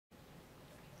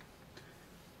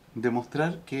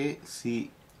demostrar que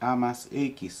si a más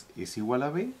x es igual a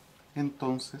b,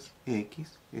 entonces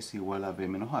x es igual a b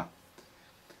menos a.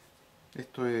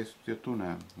 Esto es, ¿cierto?,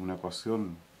 una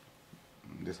ecuación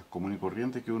de esas comunes y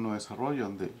corrientes que uno desarrolla,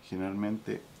 donde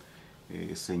generalmente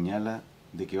señala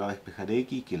de que va a despejar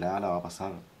x y que la a la va a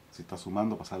pasar, si está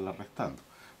sumando, pasarla restando.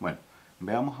 Bueno,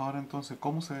 veamos ahora entonces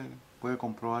cómo se puede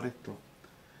comprobar esto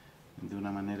de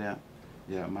una manera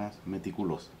ya más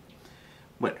meticulosa.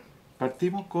 Bueno,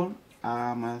 partimos con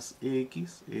a más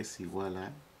x es igual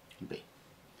a b.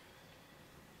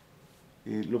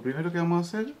 Lo primero que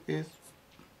vamos a hacer es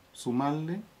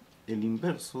sumarle el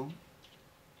inverso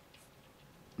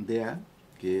de a,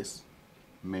 que es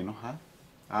menos a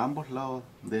ambos lados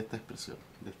de esta expresión,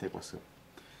 de esta ecuación.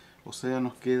 O sea,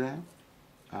 nos queda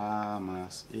a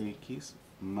más x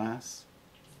más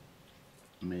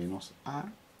menos a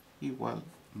igual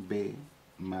b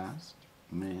más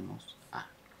menos a.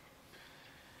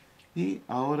 Y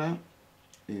ahora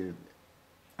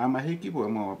a más x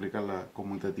podemos aplicar la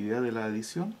conmutatividad de la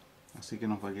adición, así que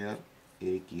nos va a quedar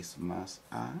x más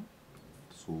a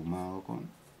sumado con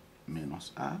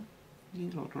menos a, y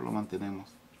el otro lo mantenemos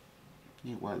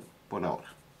igual por ahora.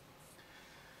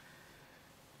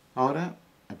 Ahora,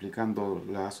 aplicando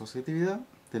la asociatividad,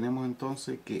 tenemos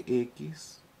entonces que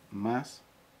x más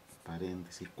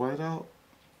paréntesis cuadrado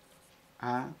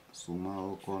a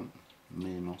sumado con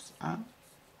menos a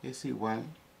es igual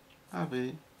a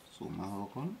b sumado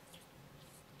con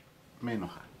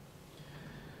menos a.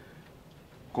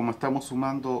 Como estamos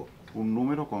sumando un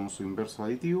número con su inverso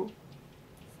aditivo,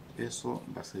 eso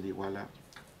va a ser igual a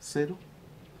 0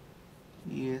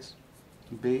 y es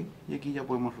b, y aquí ya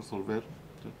podemos resolver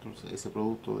ese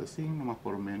producto de signo, más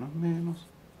por menos menos,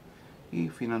 y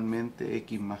finalmente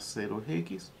x más 0 es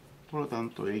x, por lo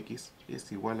tanto x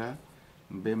es igual a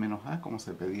b menos a, como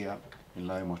se pedía en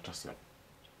la demostración.